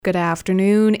Good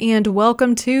afternoon and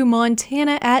welcome to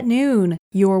Montana at Noon.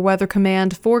 Your Weather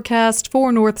Command forecast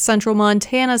for north central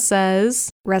Montana says,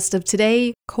 rest of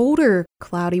today, colder,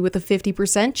 cloudy with a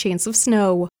 50% chance of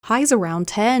snow, highs around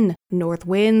 10, north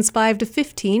winds 5 to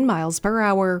 15 miles per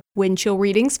hour, wind chill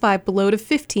readings 5 below to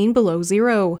 15 below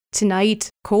zero. Tonight,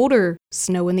 colder,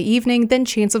 snow in the evening, then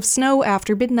chance of snow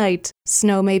after midnight.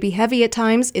 Snow may be heavy at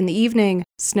times in the evening.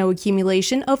 Snow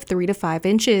accumulation of 3 to 5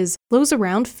 inches, lows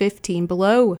around 15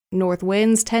 below. North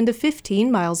winds 10 to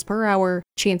 15 miles per hour.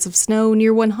 Chance of snow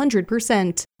near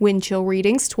 100%. Wind chill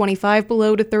readings 25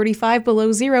 below to 35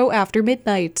 below zero after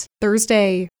midnight.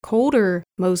 Thursday, colder,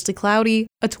 mostly cloudy,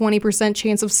 a 20%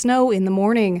 chance of snow in the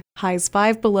morning. Highs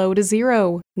 5 below to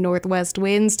zero. Northwest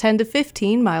winds 10 to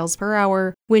 15 miles per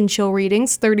hour. Wind chill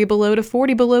readings 30 below to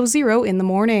 40 below zero in the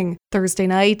morning. Thursday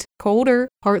night, colder,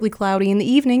 partly cloudy in the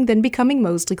evening, then becoming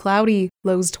mostly cloudy.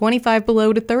 Lows 25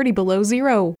 below to 30 below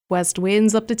zero. West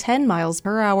winds up to 10 miles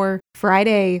per hour.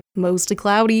 Friday, mostly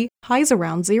cloudy, highs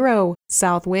around zero.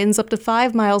 South winds up to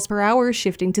 5 miles per hour,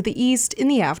 shifting to the east in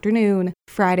the afternoon.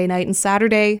 Friday night and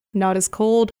Saturday, not as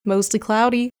cold, mostly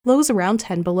cloudy, lows around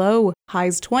 10 below,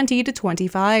 highs 20 to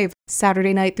 25.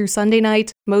 Saturday night through Sunday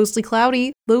night, mostly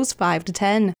cloudy, lows 5 to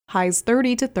 10, highs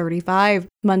 30 to 35.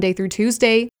 Monday through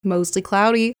Tuesday, mostly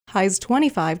cloudy, highs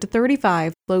 25 to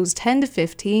 35, lows 10 to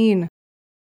 15.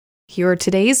 Here are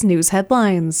today's news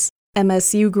headlines.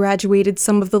 MSU graduated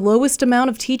some of the lowest amount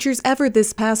of teachers ever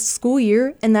this past school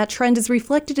year, and that trend is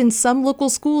reflected in some local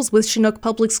schools, with Chinook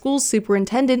Public Schools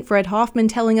Superintendent Fred Hoffman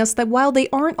telling us that while they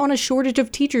aren't on a shortage of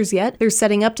teachers yet, they're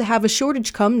setting up to have a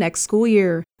shortage come next school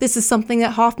year. This is something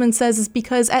that Hoffman says is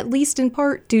because, at least in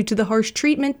part, due to the harsh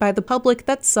treatment by the public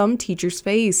that some teachers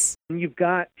face. You've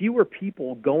got fewer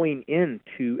people going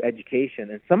into education,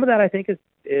 and some of that I think is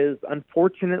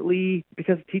unfortunately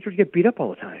because teachers get beat up all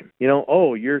the time.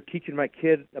 Oh, you're teaching my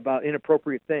kid about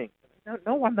inappropriate things.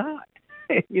 No, I'm not.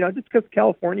 Just because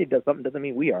California does something doesn't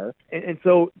mean we are. And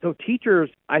so teachers,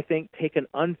 I think, take an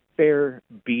unfair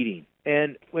beating.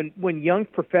 And when young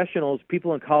professionals,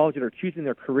 people in college that are choosing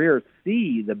their careers,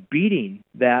 see the beating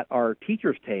that our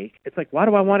teachers take, it's like, why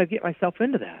do I want to get myself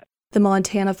into that? The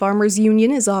Montana Farmers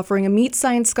Union is offering a meat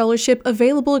science scholarship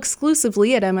available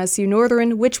exclusively at MSU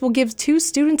Northern, which will give 2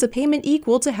 students a payment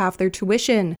equal to half their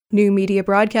tuition. New media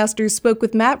broadcasters spoke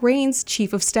with Matt Rains,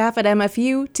 Chief of Staff at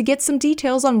MFU, to get some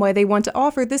details on why they want to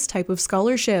offer this type of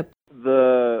scholarship.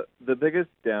 The biggest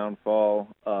downfall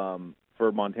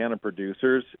for Montana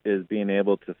producers is being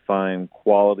able to find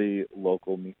quality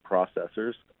local meat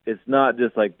processors. It's not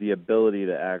just like the ability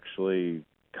to actually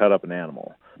cut up an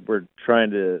animal. We're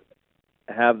trying to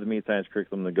have the meat science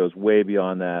curriculum that goes way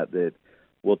beyond that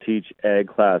will teach ag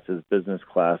classes, business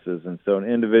classes. And so an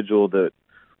individual that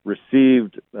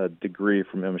received a degree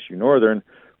from MSU Northern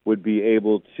would be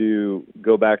able to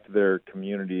go back to their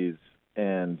communities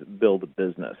and build a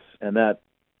business. And that,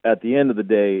 at the end of the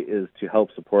day, is to help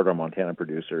support our Montana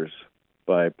producers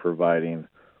by providing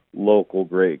local,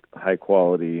 great,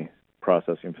 high-quality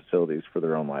processing facilities for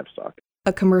their own livestock.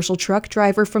 A commercial truck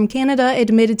driver from Canada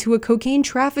admitted to a cocaine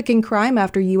trafficking crime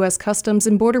after U.S. Customs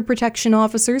and Border Protection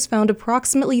officers found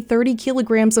approximately 30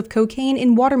 kilograms of cocaine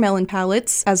in watermelon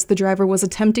pallets as the driver was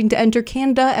attempting to enter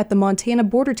Canada at the Montana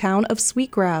border town of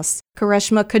Sweetgrass.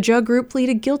 Kareshma Kajagroup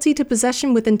pleaded guilty to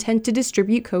possession with intent to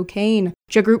distribute cocaine.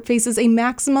 Jagroup faces a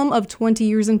maximum of 20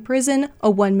 years in prison,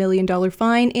 a $1 million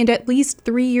fine, and at least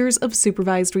 3 years of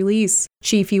supervised release.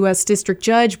 Chief U.S. District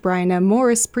Judge Brian M.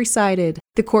 Morris presided.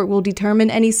 The court will determine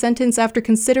any sentence after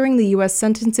considering the U.S.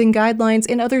 sentencing guidelines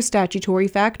and other statutory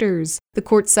factors. The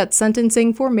court set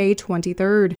sentencing for May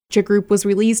 23rd. Jagroup was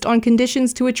released on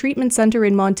conditions to a treatment center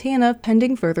in Montana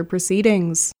pending further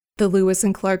proceedings. The Lewis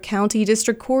and Clark County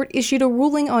District Court issued a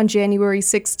ruling on January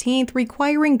 16th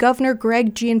requiring Governor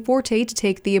Greg Gianforte to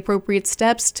take the appropriate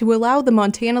steps to allow the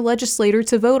Montana legislator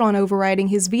to vote on overriding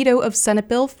his veto of Senate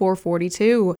Bill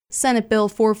 442. Senate Bill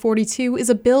 442 is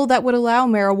a bill that would allow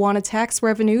marijuana tax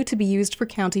revenue to be used for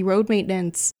county road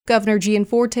maintenance. Governor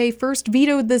Gianforte first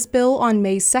vetoed this bill on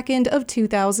May 2nd of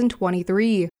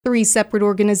 2023. 3 separate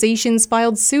organizations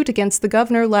filed suit against the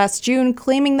governor last June,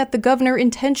 claiming that the governor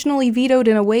intentionally vetoed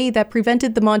in a way that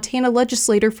prevented the Montana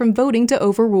legislator from voting to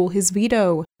overrule his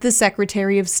veto. The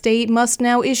Secretary of State must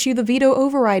now issue the veto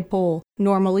override poll.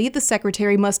 Normally, the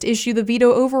Secretary must issue the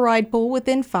veto override poll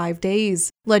within 5 days.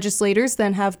 Legislators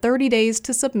then have 30 days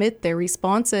to submit their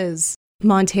responses.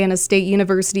 Montana State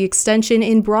University Extension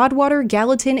in Broadwater,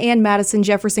 Gallatin, and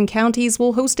Madison-Jefferson counties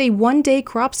will host a one-day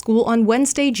crop school on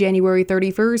Wednesday, January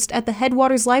 31st at the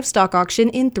Headwaters Livestock Auction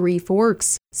in Three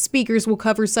Forks. Speakers will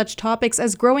cover such topics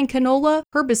as growing canola,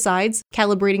 herbicides,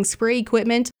 calibrating spray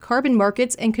equipment, carbon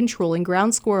markets, and controlling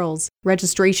ground squirrels.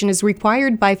 Registration is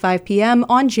required by 5 p.m.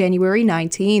 on January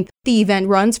 19th. The event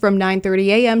runs from 9:30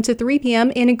 a.m. to 3 p.m.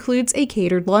 and includes a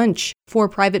catered lunch. 4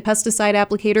 private pesticide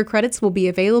applicator credits will be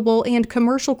available, and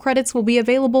commercial credits will be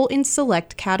available in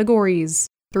select categories.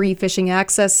 3 fishing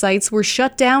access sites were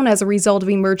shut down as a result of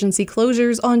emergency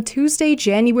closures on Tuesday,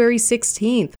 January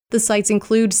 16th. The sites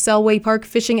include Selway Park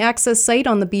Fishing Access Site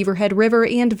on the Beaverhead River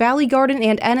and Valley Garden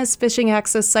and Ennis Fishing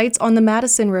Access Sites on the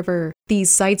Madison River. These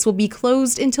sites will be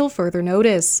closed until further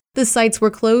notice. The sites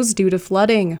were closed due to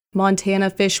flooding. Montana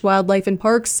Fish, Wildlife, and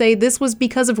Parks say this was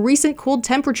because of recent cold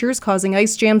temperatures causing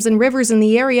ice jams in rivers in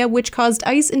the area, which caused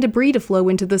ice and debris to flow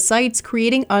into the sites,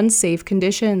 creating unsafe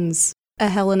conditions. A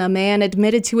Helena man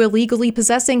admitted to illegally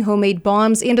possessing homemade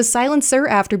bombs and a silencer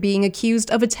after being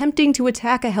accused of attempting to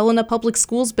attack a Helena Public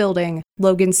Schools building.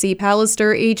 Logan C.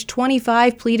 Pallister, age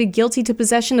 25, pleaded guilty to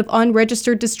possession of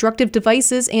unregistered destructive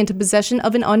devices and to possession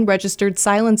of an unregistered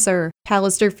silencer.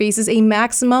 Pallister faces a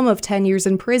maximum of 10 years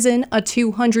in prison, a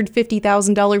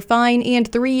 $250,000 fine,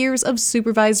 and 3 years of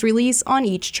supervised release on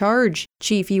each charge.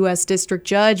 Chief U.S. District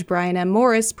Judge Brian M.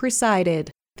 Morris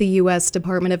presided. The U.S.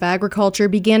 Department of Agriculture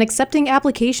began accepting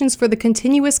applications for the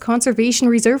Continuous Conservation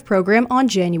Reserve Program on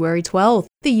January 12th.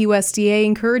 The USDA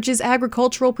encourages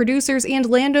agricultural producers and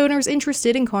landowners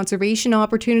interested in conservation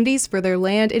opportunities for their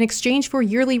land in exchange for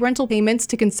yearly rental payments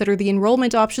to consider the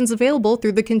enrollment options available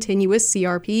through the Continuous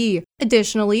CRP.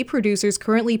 Additionally, producers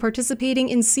currently participating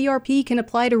in CRP can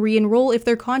apply to re-enroll if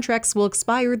their contracts will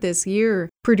expire this year.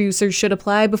 Producers should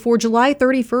apply before July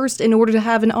 31st in order to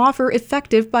have an offer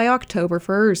effective by October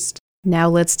 1st. Now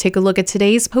let's take a look at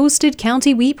today's posted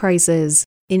county wheat prices.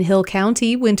 In Hill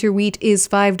County, winter wheat is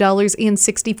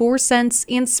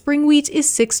 $5.64 and spring wheat is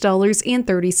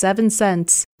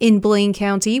 $6.37. In Blaine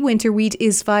County, winter wheat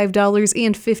is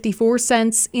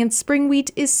 $5.54 and spring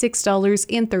wheat is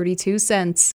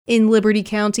 $6.32. In Liberty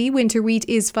County, winter wheat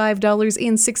is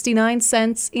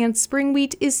 $5.69 and spring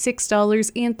wheat is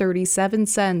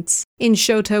 $6.37. In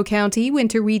Choteau County,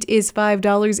 winter wheat is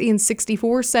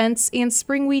 $5.64 and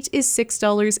spring wheat is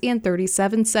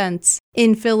 $6.37.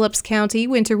 In Phillips County,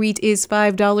 winter wheat is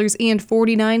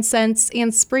 $5.49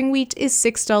 and spring wheat is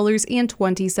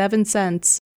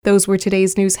 $6.27. Those were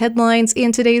today's news headlines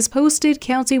and today's posted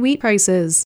county wheat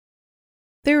prices.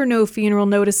 There are no funeral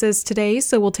notices today,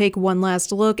 so we'll take one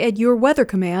last look at your Weather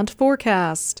Command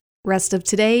forecast. Rest of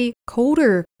today,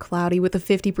 colder, cloudy with a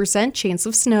 50% chance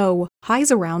of snow,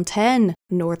 highs around 10,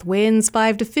 north winds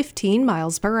 5 to 15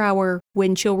 miles per hour,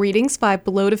 wind chill readings 5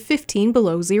 below to 15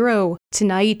 below zero.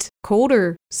 Tonight,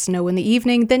 colder, snow in the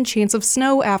evening, then chance of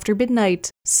snow after midnight.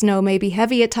 Snow may be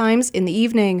heavy at times in the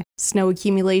evening. Snow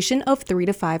accumulation of 3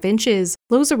 to 5 inches,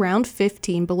 lows around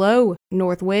 15 below.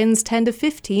 North winds 10 to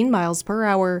 15 miles per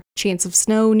hour. Chance of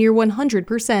snow near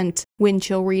 100%. Wind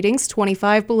chill readings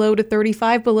 25 below to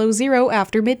 35 below zero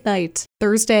after midnight.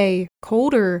 Thursday,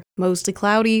 colder, mostly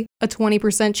cloudy, a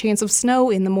 20% chance of snow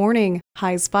in the morning.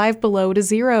 Highs 5 below to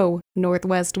zero.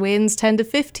 Northwest winds 10 to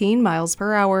 15 miles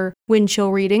per hour. Wind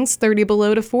chill readings 30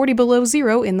 below to 40 below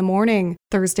zero in the morning.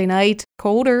 Thursday night,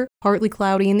 colder, partly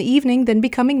cloudy in the evening, then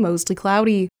becoming mostly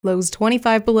cloudy. Lows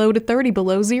 25 below to 30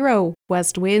 below zero.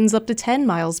 West winds up to 10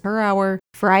 miles per hour.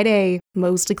 Friday,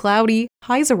 mostly cloudy,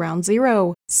 highs around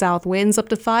zero. South winds up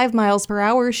to 5 miles per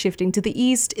hour, shifting to the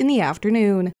east in the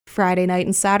afternoon. Friday night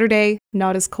and Saturday,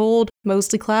 not as cold,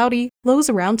 mostly cloudy, lows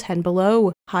around 10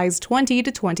 below. Highs 20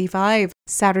 to 25.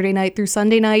 Saturday night through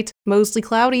Sunday night, mostly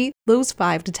cloudy, lows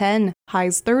 5 to 10.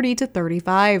 Highs 30 to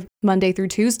 35. Monday through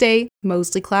Tuesday,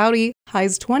 mostly cloudy,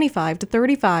 highs 25 to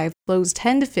 35, lows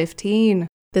 10 to 15.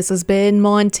 This has been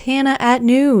Montana at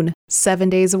Noon. 7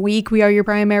 days a week, we are your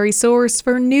primary source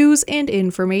for news and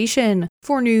information.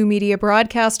 For New Media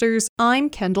Broadcasters, I'm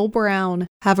Kendall Brown.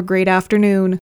 Have a great afternoon.